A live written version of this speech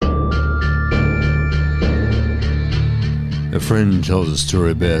A friend tells a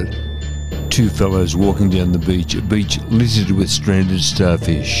story about two fellows walking down the beach, a beach littered with stranded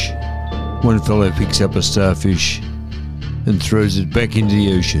starfish. One fellow picks up a starfish and throws it back into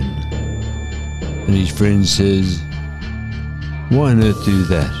the ocean. And his friend says, "Why on earth do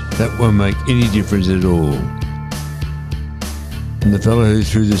that? That won't make any difference at all." And the fellow who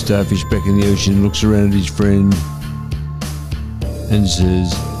threw the starfish back in the ocean looks around at his friend and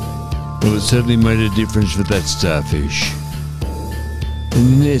says, "Well, it certainly made a difference for that starfish."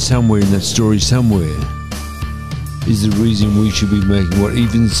 And in there somewhere, in that story somewhere, is the reason we should be making what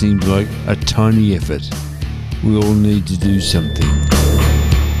even seems like a tiny effort. We all need to do something.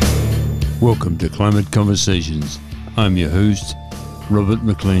 Welcome to Climate Conversations. I'm your host, Robert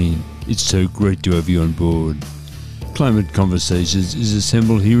McLean. It's so great to have you on board. Climate Conversations is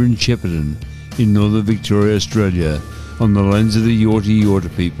assembled here in Shepparton, in northern Victoria, Australia, on the lands of the Yorta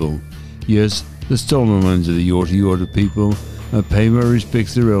Yorta people. Yes, the stolen lands of the Yorta Yorta people. I pay my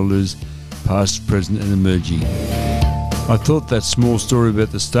respects to their elders, past, present and emerging. I thought that small story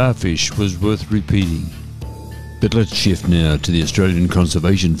about the starfish was worth repeating. But let's shift now to the Australian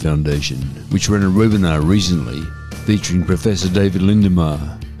Conservation Foundation, which ran a webinar recently featuring Professor David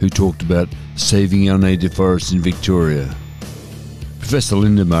Lindemeyer, who talked about saving our native forests in Victoria. Professor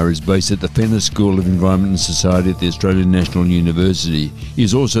Lindemeyer is based at the Fenner School of Environment and Society at the Australian National University. He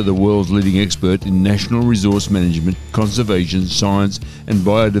is also the world's leading expert in national resource management, conservation, science and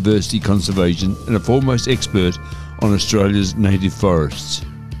biodiversity conservation, and a foremost expert on Australia's native forests.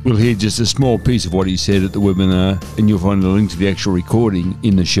 We'll hear just a small piece of what he said at the webinar, and you'll find a link to the actual recording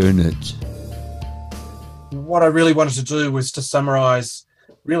in the show notes. What I really wanted to do was to summarise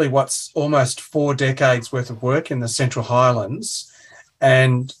really what's almost 4 decades worth of work in the Central Highlands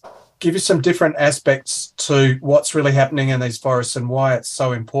and give you some different aspects to what's really happening in these forests and why it's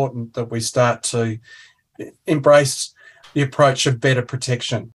so important that we start to embrace the approach of better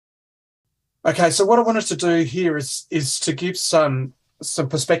protection. Okay, so what I wanted to do here is to give some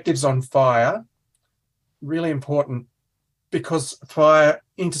perspectives on fire, really important because fire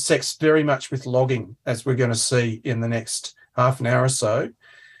intersects very much with logging, as we're going to see in the next half an hour or so,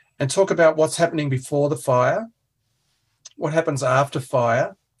 and talk about what's happening before the fire, what happens after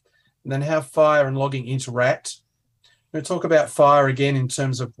fire, and then how fire and logging interact. We'll talk about fire again in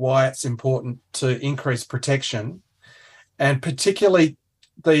terms of why it's important to increase protection, and particularly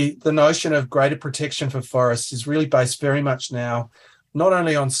the notion of greater protection for forests is really based very much now not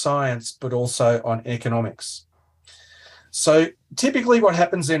only on science but also on economics. So typically what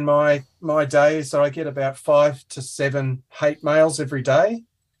happens in my day is that I get about 5 to 7 hate mails every day,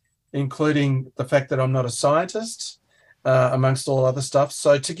 including the fact that I'm not a scientist, amongst all other stuff.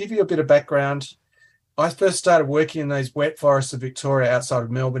 So to give you a bit of background, I first started working in these wet forests of Victoria outside of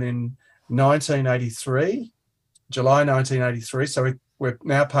Melbourne in 1983, July 1983. So we're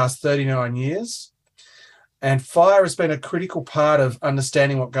now past 39 years. And fire has been a critical part of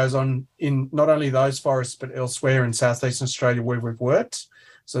understanding what goes on in not only those forests, but elsewhere in southeastern Australia where we've worked.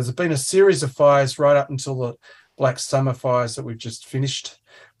 So there's been a series of fires right up until the Black Summer fires that we've just finished,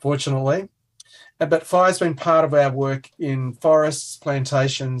 fortunately. But fire's been part of our work in forests,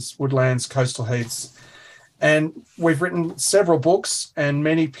 plantations, woodlands, coastal heaths. And we've written several books and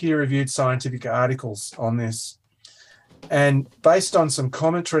many peer-reviewed scientific articles on this. And based on some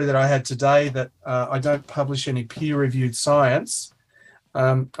commentary that I had today that I don't publish any peer-reviewed science,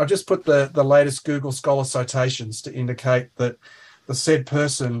 I've just put the latest Google Scholar citations to indicate that the said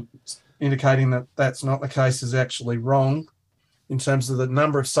person indicating that that's not the case is actually wrong in terms of the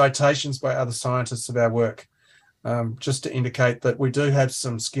number of citations by other scientists of our work, just to indicate that we do have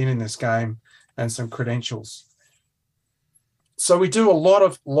some skin in this game and some credentials. So we do a lot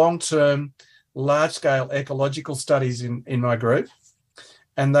of long-term, large-scale ecological studies in my group,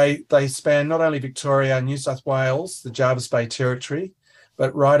 and they span not only Victoria, New South Wales, the Jervis Bay Territory,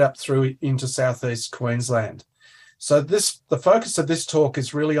 but right up through into southeast Queensland. So the focus of this talk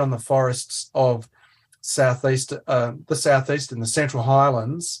is really on the forests of the southeast and the Central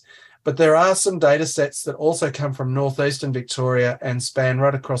Highlands, but there are some data sets that also come from northeastern Victoria and span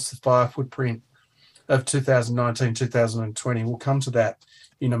right across the fire footprint of 2019-2020. We'll come to that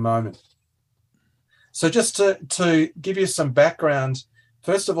in a moment. So just to give you some background,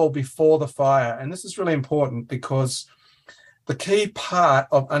 first of all, before the fire, and this is really important because the key part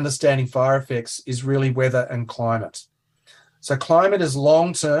of understanding fire effects is really weather and climate. So climate is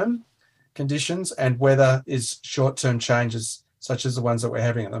long-term conditions and weather is short-term changes such as the ones that we're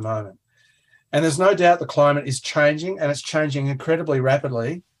having at the moment. And there's no doubt the climate is changing, and it's changing incredibly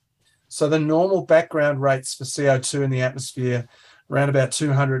rapidly. So the normal background rates for CO2 in the atmosphere around about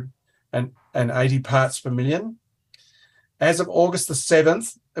 280 parts per million. As of August the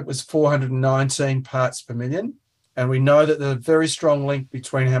 7th, it was 419 parts per million. And we know that there's a very strong link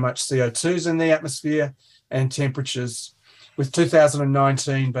between how much CO2 is in the atmosphere and temperatures, with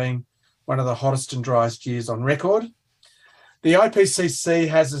 2019 being one of the hottest and driest years on record. The IPCC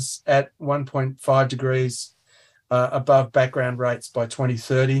has us at 1.5 degrees above background rates by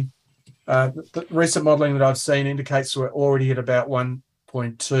 2030. The recent modelling that I've seen indicates we're already at about 1.2,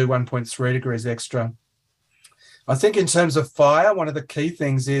 1.3 degrees extra. I think in terms of fire, one of the key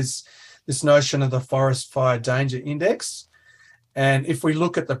things is this notion of the Forest Fire Danger Index. And if we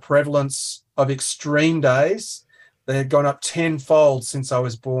look at the prevalence of extreme days, they've gone up tenfold since I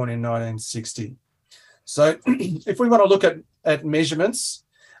was born in 1960. So if we want to look at measurements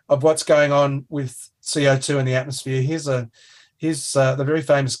of what's going on with CO2 in the atmosphere, here's the very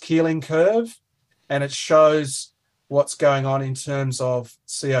famous Keeling curve, and it shows what's going on in terms of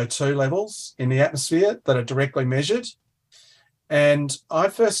CO2 levels in the atmosphere that are directly measured. And I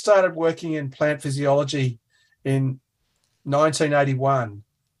first started working in plant physiology in 1981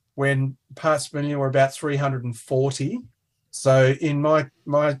 when parts per million were about 340. So in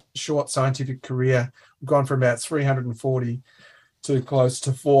my short scientific career, I've gone from about 340 to close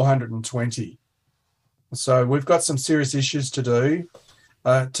to 420. So we've got some serious issues to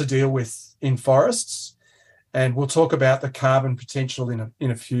deal with in forests, and we'll talk about the carbon potential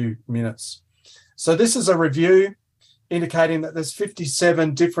in a few minutes. So this is a review indicating that there's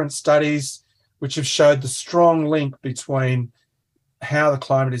 57 different studies which have showed the strong link between how the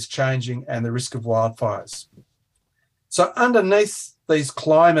climate is changing and the risk of wildfires. So underneath these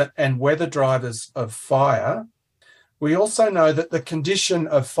climate and weather drivers of fire, we also know that the condition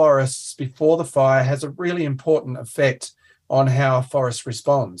of forests before the fire has a really important effect on how a forest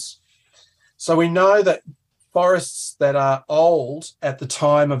responds. So we know that forests that are old at the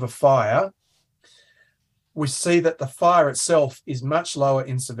time of a fire, we see that the fire itself is much lower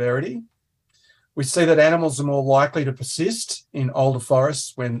in severity. We see that animals are more likely to persist in older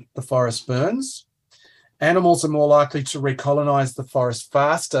forests when the forest burns. Animals are more likely to recolonize the forest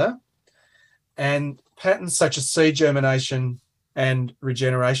faster, and patterns such as seed germination and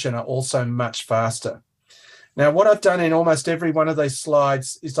regeneration are also much faster. Now, what I've done in almost every one of these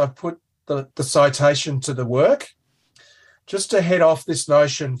slides is I've put the citation to the work, just to head off this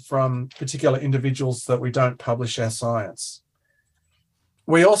notion from particular individuals that we don't publish our science.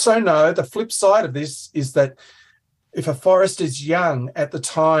 We also know the flip side of this is that if a forest is young at the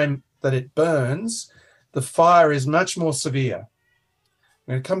time that it burns, the fire is much more severe.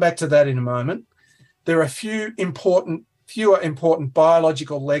 I'm going to come back to that in a moment. There are fewer important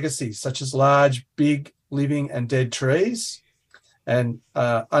biological legacies, such as large, big, living and dead trees, and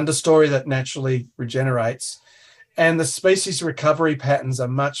understory that naturally regenerates. And the species recovery patterns are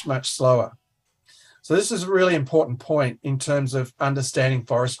much, much slower. So this is a really important point in terms of understanding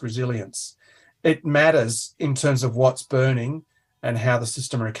forest resilience. It matters in terms of what's burning and how the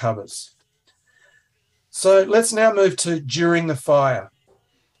system recovers. So let's now move to during the fire.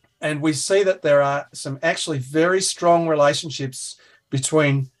 And we see that there are some actually very strong relationships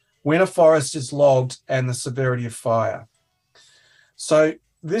between when a forest is logged and the severity of fire. So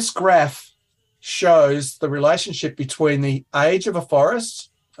this graph shows the relationship between the age of a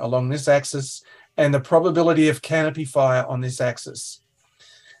forest along this axis and the probability of canopy fire on this axis.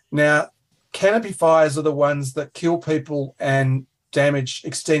 Now, canopy fires are the ones that kill people and damage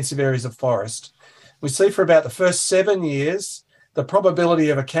extensive areas of forest. We see for about the first 7 years, the probability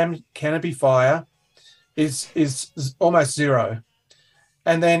of a canopy fire is almost zero.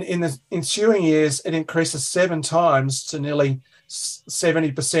 And then in the ensuing years, it increases 7 times to nearly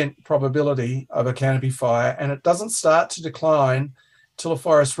 70% probability of a canopy fire, and it doesn't start to decline till a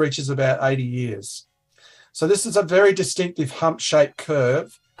forest reaches about 80 years. So this is a very distinctive hump-shaped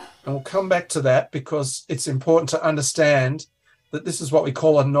curve, and we'll come back to that because it's important to understand that this is what we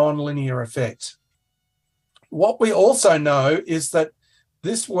call a non-linear effect. What we also know is that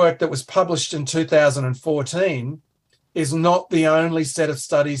this work that was published in 2014 is not the only set of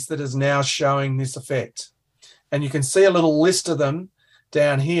studies that is now showing this effect. And you can see a little list of them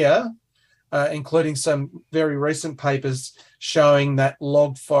down here, including some very recent papers showing that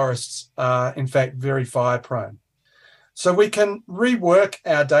logged forests are, in fact, very fire prone. So we can rework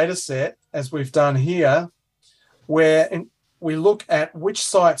our data set, as we've done here, where we look at which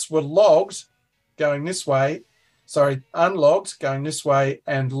sites were logged going this way, unlogged going this way,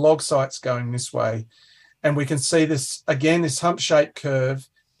 and log sites going this way. And we can see this, again, this hump-shaped curve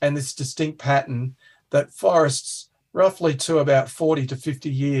and this distinct pattern that forests, roughly to about 40 to 50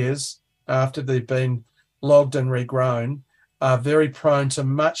 years after they've been logged and regrown, are very prone to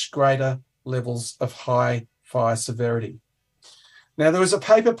much greater levels of high fire severity. Now, there was a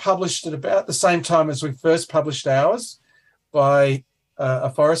paper published at about the same time as we first published ours by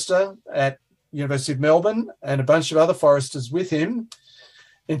a forester at University of Melbourne and a bunch of other foresters with him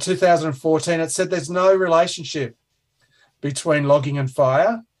in 2014. It said there's no relationship between logging and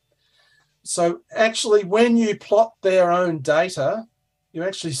fire. So actually, when you plot their own data, you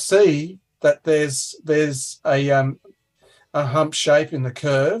actually see that there's a hump shape in the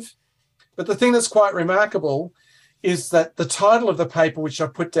curve. But the thing that's quite remarkable is that the title of the paper, which I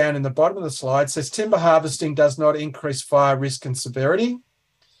put down in the bottom of the slide, says timber harvesting does not increase fire risk and severity.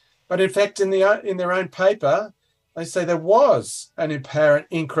 But in fact, in their own paper, they say there was an apparent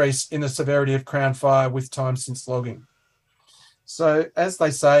increase in the severity of crown fire with time since logging. So as they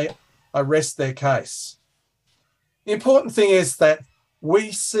say, I rest their case. The important thing is that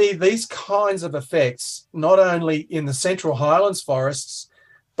we see these kinds of effects not only in the Central Highlands forests,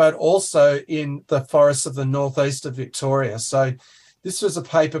 but also in the forests of the northeast of Victoria. So this was a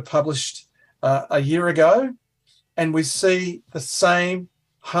paper published a year ago, and we see the same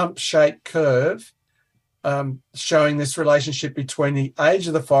hump-shaped curve showing this relationship between the age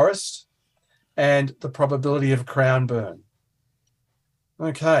of the forest and the probability of crown burn.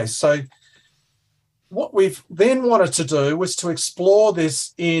 Okay, so what we've then wanted to do was to explore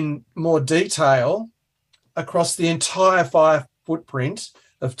this in more detail across the entire fire footprint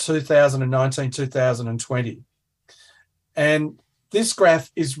of 2019-2020. And this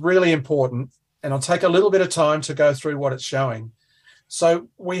graph is really important, and I'll take a little bit of time to go through what it's showing. So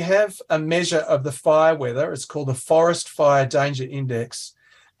we have a measure of the fire weather. It's called the Forest Fire Danger Index.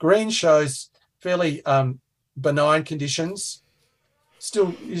 Green shows fairly benign conditions.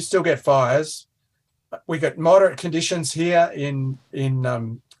 You still get fires. We got moderate conditions here in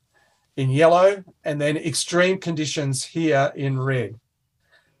yellow, and then extreme conditions here in red.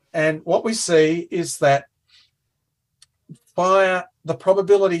 And what we see is that fire, the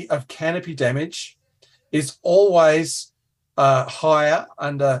probability of canopy damage is always higher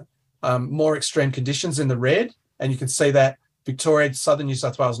under more extreme conditions in the red. And you can see that Victoria, Southern New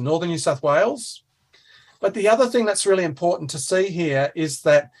South Wales, Northern New South Wales. But the other thing that's really important to see here is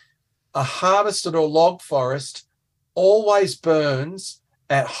that a harvested or logged forest always burns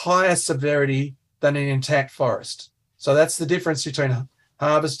at higher severity than an intact forest. So that's the difference between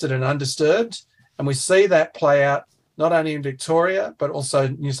harvested and undisturbed. And we see that play out not only in Victoria, but also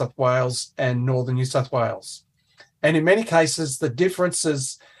New South Wales and Northern New South Wales. And in many cases, the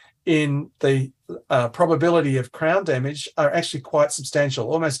differences in the probability of crown damage are actually quite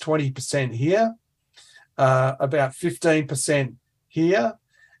substantial, almost 20% here, about 15% here,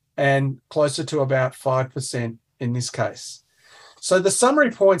 and closer to about 5% in this case. So the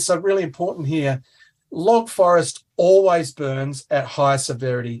summary points are really important here. Log forest always burns at higher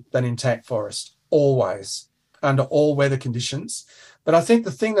severity than intact forest, always, under all weather conditions. But I think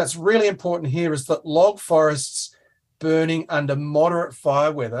the thing that's really important here is that log forests burning under moderate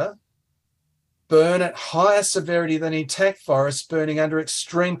fire weather burn at higher severity than intact forests burning under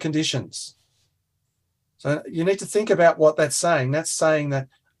extreme conditions. So you need to think about what that's saying. That's saying that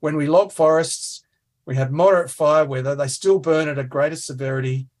when we log forests, we have moderate fire weather, they still burn at a greater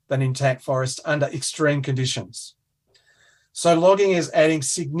severity than intact forests under extreme conditions. So logging is adding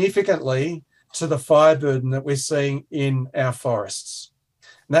significantly to the fire burden that we're seeing in our forests.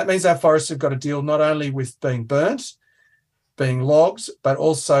 And that means our forests have got to deal not only with being burnt, being logged, but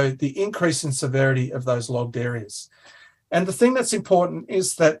also the increase in severity of those logged areas. And the thing that's important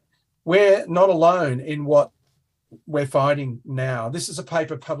is that we're not alone in what we're finding now. This is a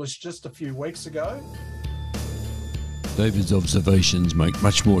paper published just a few weeks ago. David's observations make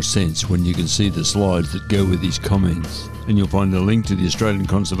much more sense when you can see the slides that go with his comments, and you'll find a link to the Australian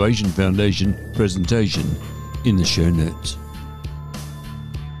Conservation Foundation presentation in the show notes.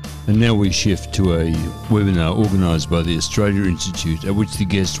 And now we shift to a webinar organised by the Australia Institute, at which the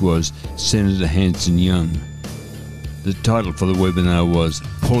guest was Senator Hanson Young. The title for the webinar was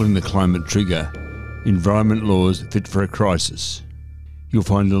Pulling the Climate Trigger, Environment Laws Fit for a Crisis. You'll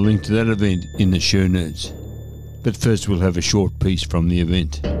find a link to that event in the show notes. But first we'll have a short piece from the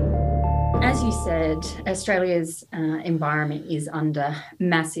event. As you said, Australia's environment is under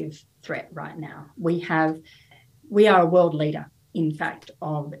massive threat right now. We are a world leader, in fact,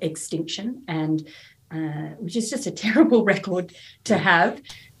 of extinction, and which is just a terrible record to have.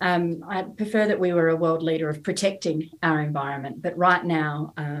 I prefer that we were a world leader of protecting our environment, but right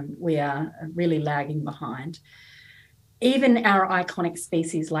now we are really lagging behind. Even our iconic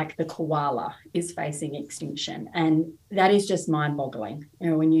species like the koala is facing extinction, and that is just mind-boggling. You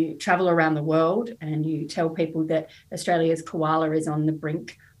know, when you travel around the world and you tell people that Australia's koala is on the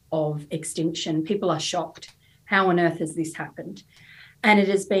brink of extinction, people are shocked. How on earth has this happened? And it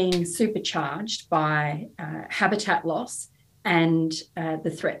is being supercharged by habitat loss and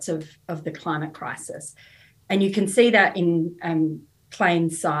the threats of the climate crisis. And you can see that in plain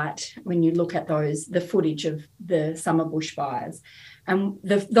sight when you look at the footage of the summer bushfires. And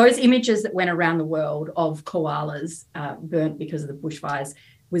those images that went around the world of koalas burnt because of the bushfires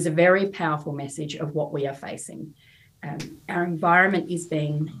was a very powerful message of what we are facing. Our environment is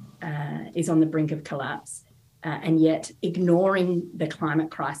on the brink of collapse, and yet ignoring the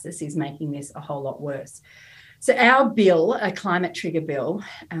climate crisis is making this a whole lot worse. So our bill, a climate trigger bill,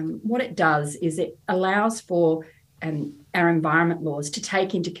 what it does is it allows for our environment laws to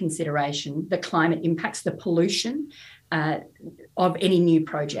take into consideration the climate impacts, the pollution of any new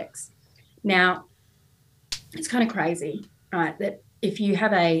projects. Now, it's kind of crazy, right, that if you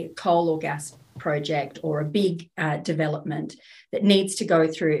have a coal or gas project or a big development that needs to go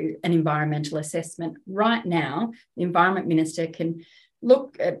through an environmental assessment, right now, the Environment Minister can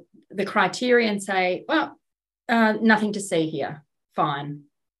look at the criteria and say, well, nothing to see here, fine,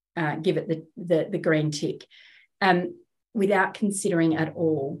 give it the green tick, without considering at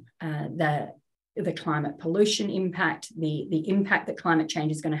all the climate pollution impact, the impact that climate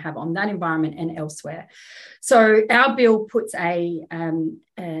change is going to have on that environment and elsewhere. So our bill puts a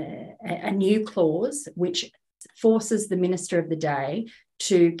new clause which forces the Minister of the day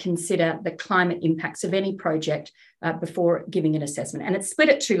to consider the climate impacts of any project before giving an assessment. And it's split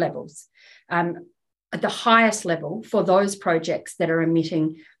at two levels. At the highest level, for those projects that are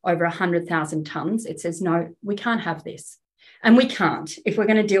emitting over 100,000 tonnes, it says, no, we can't have this. And we can't. If we're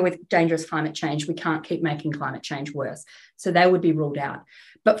going to deal with dangerous climate change, we can't keep making climate change worse. So they would be ruled out.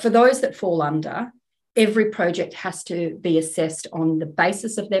 But for those that fall under, every project has to be assessed on the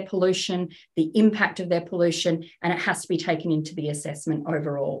basis of their pollution, the impact of their pollution, and it has to be taken into the assessment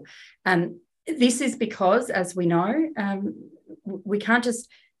overall. This is because, as we know, we can't just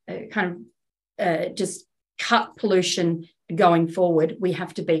just cut pollution going forward. We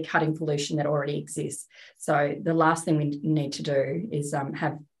have to be cutting pollution that already exists. So the last thing we need to do is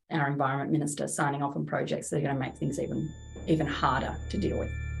have our Environment Minister signing off on projects that are going to make things even harder to deal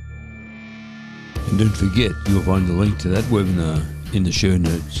with. And don't forget, you'll find the link to that webinar in the show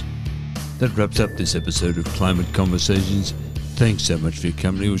notes. That wraps up this episode of Climate Conversations. Thanks so much for your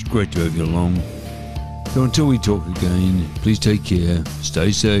company. It was great to have you along. So until we talk again, please take care,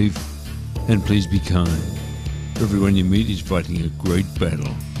 stay safe, and please be kind. Everyone you meet is fighting a great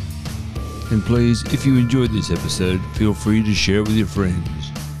battle. And please, if you enjoyed this episode, feel free to share it with your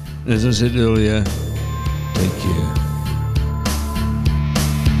friends. And as I said earlier, take care.